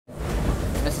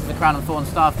This is the crown of thorns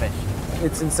starfish.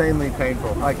 It's insanely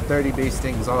painful, like 30 bee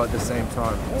stings all at the same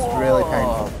time. It's really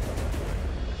painful.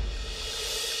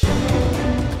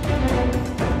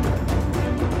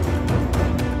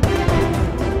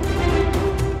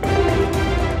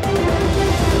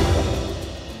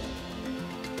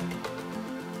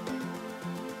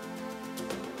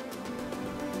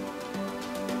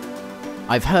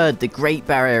 I've heard the Great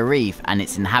Barrier Reef and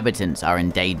its inhabitants are in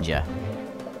danger.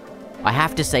 I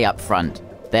have to say up front,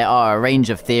 there are a range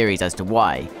of theories as to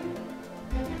why,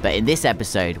 but in this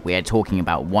episode we are talking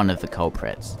about one of the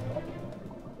culprits.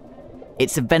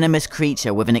 It's a venomous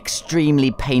creature with an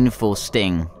extremely painful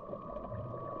sting.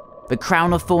 The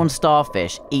crown of thorns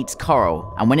starfish eats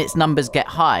coral, and when its numbers get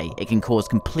high, it can cause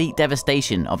complete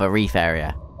devastation of a reef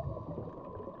area.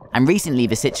 And recently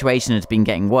the situation has been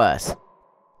getting worse.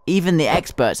 Even the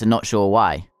experts are not sure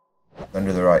why.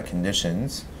 Under the right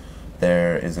conditions,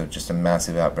 there is just a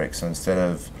massive outbreak. So instead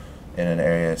of in an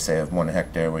area, say, of 1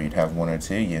 hectare where you'd have 1 or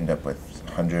 2, you end up with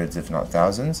hundreds, if not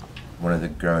thousands. One of the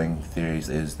growing theories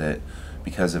is that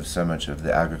because of so much of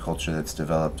the agriculture that's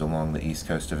developed along the east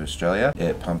coast of Australia,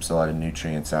 it pumps a lot of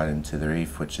nutrients out into the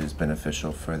reef, which is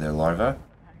beneficial for their larvae.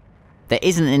 There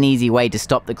isn't an easy way to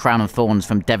stop the crown of thorns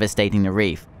from devastating the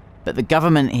reef, but the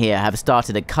government here have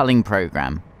started a culling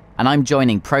program, and I'm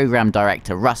joining Program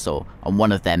Director Russell on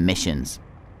one of their missions.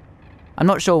 I'm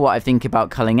not sure what I think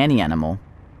about culling any animal,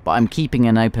 but I'm keeping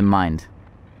an open mind.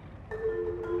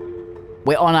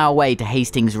 We're on our way to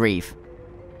Hastings Reef,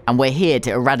 and we're here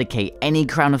to eradicate any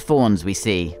crown of thorns we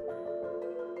see.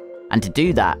 And to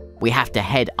do that, we have to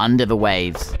head under the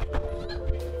waves.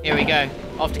 Here we go,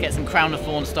 off to get some crown of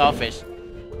thorns starfish.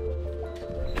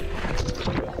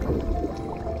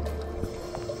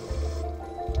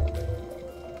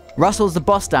 Russell's the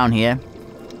boss down here.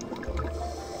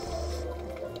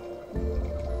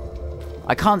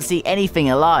 I can't see anything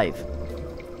alive.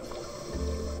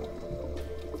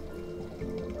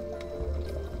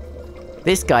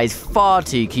 This guy's far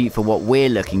too cute for what we're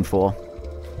looking for.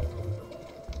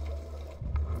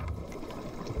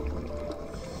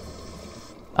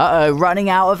 Uh-oh, running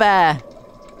out of air.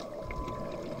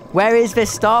 Where is this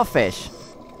starfish?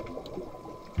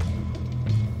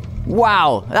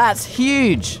 Wow, that's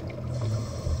huge!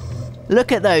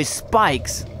 Look at those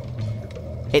spikes!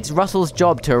 It's Russell's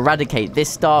job to eradicate this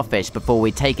starfish before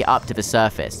we take it up to the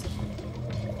surface.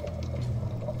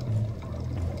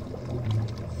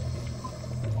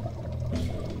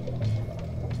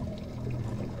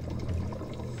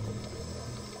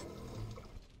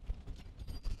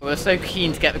 We were so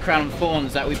keen to get the crown of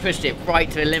thorns that we pushed it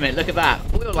right to the limit. Look at that.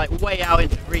 We were like way out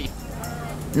into the reef.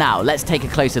 Now, let's take a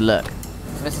closer look.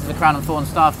 So this is the crown of thorns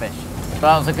starfish. So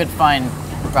that was a good find,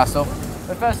 Russell.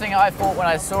 The first thing I thought when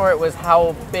I saw it was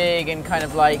how big and kind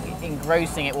of like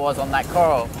engrossing it was on that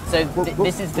coral. So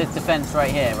this is the defense right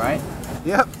here, right?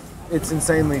 Yep, it's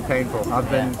insanely painful. I've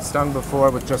been stung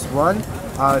before with just one.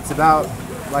 It's about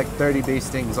like 30 bee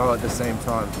stings all at the same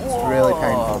time. It's really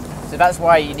painful. So that's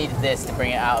why you needed this to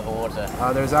bring it out of the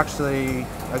water. There's actually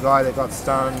a guy that got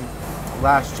stung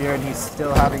last year and he's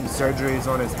still having surgeries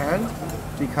on his hand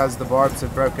because the barbs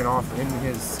have broken off in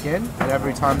his skin, and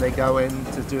every time they go in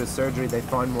to do a surgery they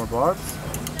find more barbs.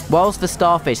 Whilst the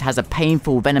starfish has a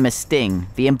painful venomous sting,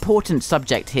 the important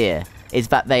subject here is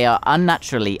that they are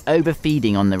unnaturally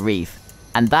overfeeding on the reef,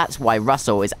 and that's why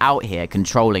Russell is out here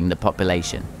controlling the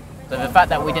population. So the fact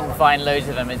that we didn't find loads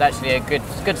of them is actually a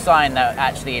good sign that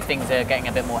actually things are getting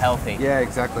a bit more healthy. Yeah,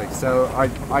 exactly. So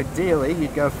ideally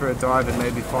you'd go for a dive and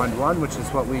maybe find one, which is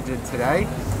what we did today.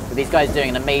 But these guys are doing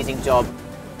an amazing job.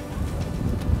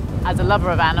 As a lover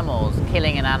of animals,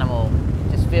 killing an animal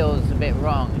just feels a bit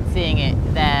wrong. Seeing it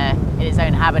there in its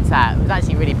own habitat was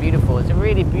actually really beautiful. It's a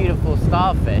really beautiful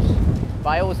starfish, but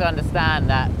I also understand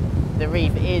that the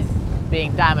reef is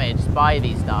being damaged by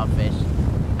these starfish,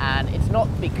 and it's not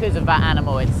because of that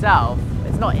animal itself.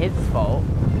 It's not his fault.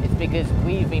 It's because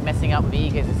we've been messing up with the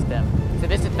ecosystem. So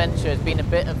this adventure has been a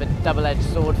bit of a double-edged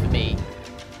sword for me.